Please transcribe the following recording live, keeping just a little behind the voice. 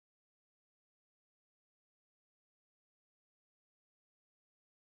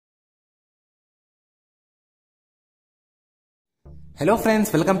Hello friends,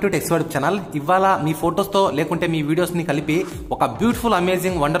 welcome to tax word channel. ఇవాళ మీ ఫొటోస్తో లేకుంటే మీ వీడియోస్ని కలిపి ఒక బ్యూటిఫుల్,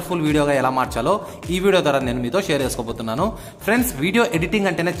 అమేజింగ్, వండర్ఫుల్ వీడియోగా ఎలా మార్చాలో ఈ వీడియో ద్వారా నేను మీతో షేర్ చేసుకోబోతున్నాను. ఫ్రెండ్స్, వీడియో ఎడిటింగ్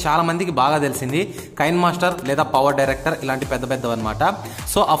అంటేనే చాలా మందికి బాగా తెలిసింది కైన్ మాస్టర్ లేదా పవర్ డైరెక్టర్, ఇలాంటి పెద్ద పెద్దవి అనమాట.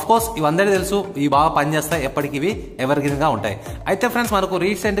 సో అఫ్ కోర్స్ ఇవందరికీ తెలుసు, ఇవి బాగా పనిచేస్తాయి, ఎప్పటికీ ఇవి ఎవర్గ్రీన్గా ఉంటాయి. అయితే ఫ్రెండ్స్, మనకు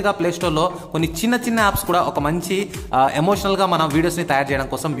రీసెంట్గా ప్లే స్టోర్లో కొన్ని చిన్న చిన్న యాప్స్ కూడా ఒక మంచి ఎమోషనల్గా మన వీడియోస్ని తయారు చేయడం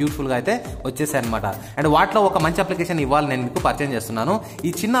కోసం బ్యూటిఫుల్గా అయితే వచ్చేసాయి అనమాట. అండ్ వాటిలో ఒక మంచి అప్లికేషన్ ఇవాళ నేను మీకు పరిచయం చేస్తున్నాను. ఈ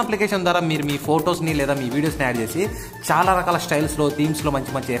చిన్న అప్లికేషన్ ద్వారా మీరు మీ ఫొటోస్ని లేదా మీ వీడియోస్ని యాడ్ చేసి చాలా రకాల స్టైల్స్లో, థీమ్స్లో,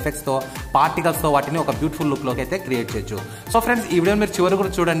 మంచి మంచి ఎఫెక్ట్స్తో, పార్టికల్స్తో వాటిని ఒక బ్యూటిఫుల్ లుక్లోకి అయితే క్రియేట్ చేయొచ్చు. సో ఫ్రెండ్స్, ఈ వీడియో మీరు చివరి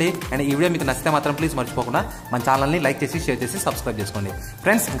కూడా చూడండి. అండ్ ఈ వీడియో మీకు నచ్చితే మాత్రం ప్లీజ్ మర్చిపోకుండా మన ఛానల్ని లైక్ చేసి, షేర్ చేసి, సబ్స్క్రైబ్ చేసుకోండి.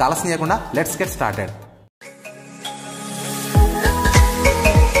 ఫ్రెండ్స్, ఇంకా ఆలస్యం చేయకుండా let's get started.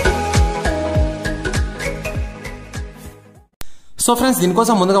 So friends,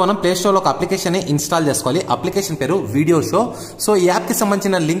 దీనికోసం ముందుగా మనం ప్లే స్టోర్లో ఒక అప్లికేషన్ ఇన్స్టాల్ చేసుకోవాలి. అప్లికేషన్ పేరు వీడియో షో. సో ఈ యాప్కి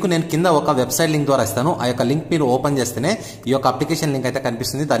సంబంధించిన లింక్ నేను కింద ఒక వెబ్సైట్ లింక్ ద్వారా ఇస్తాను. ఆ యొక్క లింక్ మీరు ఓపెన్ చేస్తేనే ఈ యొక్క అప్లికేషన్ లింక్ అయితే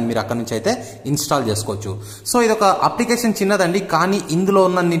కనిపిస్తుంది. దాన్ని మీరు అక్కడ నుంచి అయితే ఇన్స్టాల్ చేసుకోవచ్చు. సో ఇది ఒక అప్లికేషన్ చిన్నదండి, కానీ ఇందులో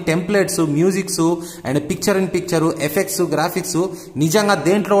ఉన్న templates, musics and picture in picture, effects, graphics నిజంగా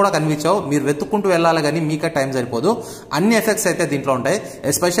దేంట్లో కూడా కనిపించావు. మీరు వెతుక్కుంటూ వెళ్ళాలి, కానీ మీకే టైం సరిపోదు. అన్ని ఎఫెక్ట్స్ అయితే దీంట్లో ఉంటాయి.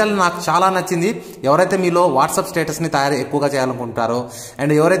 ఎస్పెషల్ నాకు చాలా నచ్చింది, ఎవరైతే మీలో వాట్సాప్ స్టేటస్ని ఎక్కువగా చేయాలనుకుంటున్నారో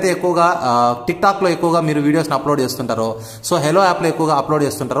అండ్ ఎవరైతే ఎక్కువగా టిక్ టాక్ లో ఎక్కువగా మీరు videos upload చేస్తుంటారో, so hello app లో ఎక్కువగా అప్లోడ్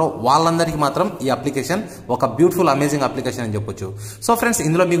చేస్తుంటారో వాళ్ళందరికీ మాత్రం ఈ అప్లికేషన్ ఒక బ్యూటిఫుల్, అమేజింగ్ అప్లికేషన్ అని చెప్పొచ్చు. సో ఫ్రెండ్స్,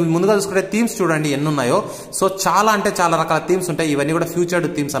 ఇందులో మీకు ముందుగా చూసుకుంటే థీమ్స్ చూడండి ఎన్ని ఉన్నాయో. సో చాలా అంటే చాలా రకాల థీమ్స్ ఉంటాయి. ఇవన్నీ కూడా ఫ్యూచర్డ్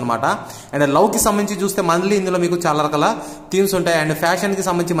థీమ్స్ అనమాట. అండ్ లవ్ కి సంబంధించి చూస్తే మళ్ళీ ఇందులో మీకు చాలా రకాల థీమ్స్ ఉంటాయి. అండ్ ఫ్యాషన్ కి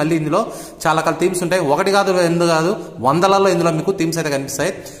సంబంధించి మళ్ళీ ఇందులో చాలా రకాల థీమ్స్ ఉంటాయి. ఒకటి కాదు, రెండు కాదు, వందలలో ఇందులో మీకు థీమ్స్ అయితే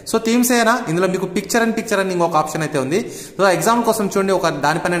కనిపిస్తాయి. సో థీమ్స్ అయినా ఇందులో మీకు పిక్చర్ అని ఇంకొక ఆప్షన్ అయితే ఉంది. సో ఎగ్జాంపుల్ కోసం చూడండి, ఒక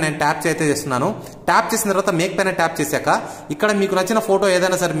దానిపైన నేను ట్యాప్ అయితే చేస్తున్నాను. ట్యాప్ చేసిన తర్వాత మేక్ పైన ట్యాప్ చేశాక ఇక్కడ మీకు నచ్చిన ఫోటో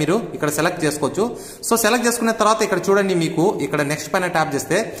ఏదైనా సరే మీరు ఇక్కడ సెలెక్ట్ చేసుకోవచ్చు. సో సెలెక్ట్ చేసుకున్న తర్వాత ఇక్కడ చూడండి, మీకు ఇక్కడ నెక్స్ట్ పైన ట్యాప్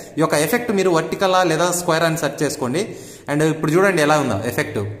చేస్తే ఈ యొక్క ఎఫెక్ట్ మీరు వర్టికల్ లేదా స్క్వేర్ అని సెర్చ్ చేసుకోండి. అండ్ ఇప్పుడు చూడండి ఎలా ఉందో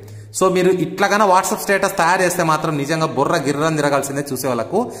ఎఫెక్ట్. సో మీరు ఇట్లాగానే వాట్సాప్ స్టేటస్ తయారు చేస్తే మాత్రం నిజంగా బుర్ర గిర్రం తిరగాల్సిందే చూసే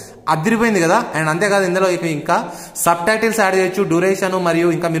వాళ్ళకు. అదిరిపోయింది కదా. అండ్ అంతేకాదు, ఇందులో ఇంకా సబ్ టైటిల్స్ యాడ్ చేయొచ్చు, డ్యూరేషన్, మరియు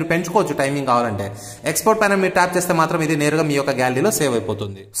ఇంకా మీరు పెంచుకోవచ్చు టైమింగ్ కావాలంటే. ఎక్స్పోర్ట్ పైన మీరు ట్యాప్ చేస్తే మాత్రం ఇది నేరుగా మీ యొక్క గ్యాలరీలో సేవ్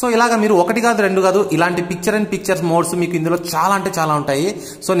అయిపోతుంది. సో ఇలాగా మీరు ఒకటి కాదు, రెండు కాదు, ఇలాంటి పిక్చర్ అండ్ పిక్చర్స్ మోడ్స్ మీకు ఇందులో చాలా అంటే చాలా ఉంటాయి.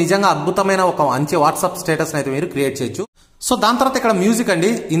 సో నిజంగా అద్భుతమైన ఒక మంచి వాట్సాప్ స్టేటస్ అయితే మీరు క్రియేట్ చేయొచ్చు. సో దాని తర్వాత ఇక్కడ మ్యూజిక్ అండి.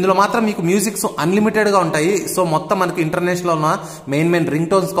 ఇందులో మాత్రం మీకు మ్యూజిక్స్ అన్లిమిటెడ్ గా ఉంటాయి. సో మొత్తం మనకు ఇంటర్నేషనల్ ఉన్న మెయిన్ రింగ్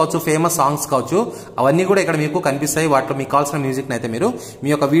టోన్స్ కావచ్చు, ఫేమస్ సాంగ్స్ కావచ్చు, అవన్నీ కూడా ఇక్కడ మీకు కనిపిస్తాయి. వాటిలో మీకు కావాల్సిన మ్యూజిక్ అయితే మీరు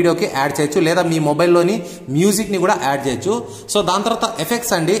మీ యొక్క వీడియోకి యాడ్ చేయొచ్చు, లేదా మీ మొబైల్లోని మ్యూజిక్ ని కూడా యాడ్ చేయొచ్చు. సో దాని తర్వాత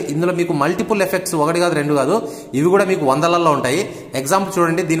ఎఫెక్ట్స్ అండి. ఇందులో మీకు మల్టిపుల్ ఎఫెక్ట్స్, ఒకటి కాదు, రెండు కాదు, ఇవి కూడా మీకు వందలలో ఉంటాయి. ఎగ్జాంపుల్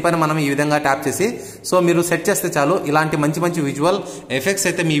చూడండి, దీనిపైన మనం ఈ విధంగా ట్యాప్ చేసి సో మీరు సెట్ చేస్తే చాలు, ఇలాంటి మంచి మంచి విజువల్ ఎఫెక్ట్స్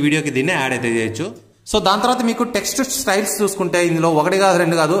అయితే మీ వీడియోకి దీన్ని యాడ్ అయితే చేయొచ్చు. సో దాని తర్వాత మీకు టెక్స్ట్ స్టైల్స్ చూసుకుంటే ఇందులో ఒకటి కాదు,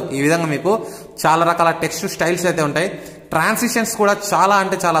 రెండు కాదు, ఈ విధంగా మీకు చాలా రకాల టెక్స్ట్ స్టైల్స్ అయితే ఉంటాయి. ట్రాన్సిషన్స్ కూడా చాలా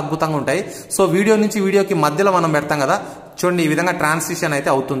అంటే చాలా అద్భుతంగా ఉంటాయి. సో వీడియో నుంచి వీడియోకి మధ్యలో మనం పెడతాం కదా, చూడండి ఈ విధంగా ట్రాన్సిషన్ అయితే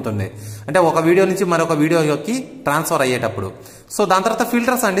అవుతుంటుంది, అంటే ఒక వీడియో నుంచి మరొక వీడియోకి ట్రాన్స్ఫర్ అయ్యేటప్పుడు. సో దాని తర్వాత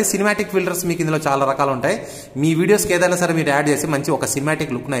ఫిల్టర్స్ అండి. సినిమాటిక్ ఫిల్టర్స్ మీకు ఇందులో చాలా రకాలు ఉంటాయి. మీ వీడియోస్కి ఏదైనా సరే మీరు యాడ్ చేసి మంచి ఒక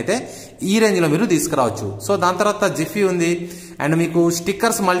సినిమాటిక్ లుక్ను అయితే ఈ రేంజ్లో మీరు తీసుకురావచ్చు. సో దాని తర్వాత జిఫీ ఉంది. అండ్ మీకు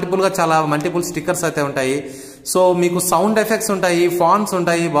స్టిక్కర్స్ మల్టిపుల్ స్టిక్కర్స్ అయితే ఉంటాయి. సో మీకు సౌండ్ ఎఫెక్ట్స్ ఉంటాయి, ఫాంట్స్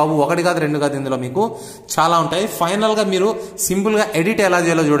ఉంటాయి. బాబు ఒకటి కాదు, రెండు కాదు, ఇందులో మీకు చాలా ఉంటాయి. ఫైనల్ గా మీరు సింపుల్ గా ఎడిట్ ఎలా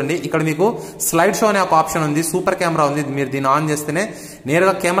చేయాలో చూడండి. ఇక్కడ మీకు స్లైడ్ షో అనే ఒక ఆప్షన్ ఉంది, సూపర్ కెమెరా ఉంది. మీరు దీన్ని ఆన్ చేస్తేనే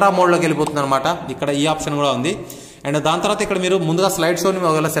నేరుగా కెమెరా మోడ్లోకి వెళ్ళిపోతుంది అనమాట. ఇక్కడ ఈ ఆప్షన్ కూడా ఉంది. అండ్ దాని తర్వాత ఇక్కడ మీరు ముందుగా స్లైడ్ షోని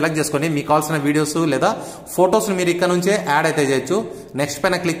ఒకవేళ సెలెక్ట్ చేసుకొని మీకు కావాల్సిన వీడియోస్ లేదా ఫొటోస్ని మీరు ఇక్కడ నుంచే యాడ్ అయితే చేయొచ్చు. నెక్స్ట్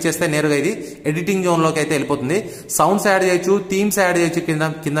పైన క్లిక్ చేస్తే నేరుగా ఇది ఎడిటింగ్ జోన్లోకి అయితే వెళ్ళిపోతుంది. సౌండ్స్ యాడ్ చేయొచ్చు, థీమ్స్ యాడ్ చేయొచ్చు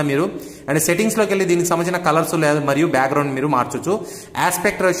కింద మీరు. అండ్ సెటింగ్స్లోకి వెళ్ళి దీనికి సంబంధించిన కలర్స్ మరియు బ్యాక్గ్రౌండ్ మీరు మార్చొచ్చు.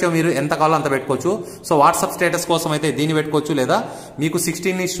 ఆస్పెక్ట్ రేషియో మీరు ఎంత కావాలో అంత పెట్టుకోవచ్చు. సో వాట్సాప్ స్టేటస్ కోసం అయితే దీన్ని పెట్టుకోవచ్చు, లేదా మీకు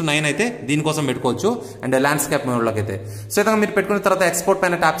 16:9 అయితే దీనికోసం పెట్టుకోవచ్చు. అండ్ ల్యాండ్స్కేప్ మోడ్లోకి అయితే. సో ఇదంగా మీరు పెట్టుకున్న తర్వాత ఎక్స్పోర్ట్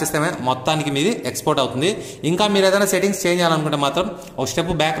పైన ట్యాప్ చేస్తే మొత్తానికి మీది ఎక్స్పోర్ట్ అవుతుంది. ఇంకా మీరు ఏదైనా సెటింగ్స్ చేంజ్ చేయాలనుకుంటే మాత్రం ఒక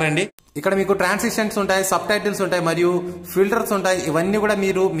స్టెప్ బ్యాక్ రండి. ఇక్కడ మీకు ట్రాన్సిషన్స్ ఉంటాయి, సబ్ టైటిల్స్ ఉంటాయి, మరియు ఫిల్టర్స్ ఉంటాయి. ఇవన్నీ కూడా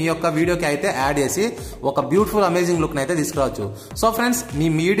మీరు మీ యొక్క వీడియోకి అయితే యాడ్ చేసి ఒక బ్యూటిఫుల్, అమేజింగ్ లుక్ అయితే తీసుకురావచ్చు. సో ఫ్రెండ్స్, మీ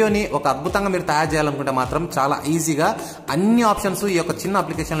వీడియోని ఒక అద్భుతంగా మీరు తయారు చేయాలనుకుంటే మాత్రం చాలా ఈజీగా అన్ని ఆప్షన్స్ ఈ యొక్క చిన్న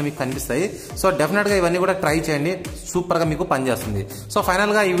అప్లికేషన్లో మీకు కనిపిస్తాయి. సో డెఫినెట్ గా ఇవన్నీ కూడా ట్రై చేయండి, సూపర్ గా మీకు పనిచేస్తుంది. సో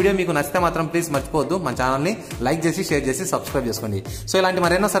ఫైనల్ గా ఈ వీడియో మీకు నచ్చితే మాత్రం ప్లీజ్ మర్చిపోవద్దు మన ఛానల్ని లైక్ చేసి, షేర్ చేసి, సబ్స్క్రైబ్ చేసుకోండి. సో ఇలాంటి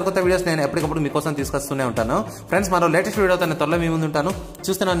మరెన్నో సరికొత్త వీడియోస్ నేను ఎప్పటికప్పుడు మీకోసం తీసుకొస్తూనే ఉంటాను. ఫ్రెండ్స్, మరో లేటెస్ట్ వీడియోతో నేను త్వరలో మీ ముందు ఉంటాను.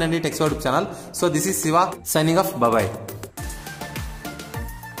 చూస్తున్నానండి tax YouTube channel. So this is Siva signing off. Bye bye.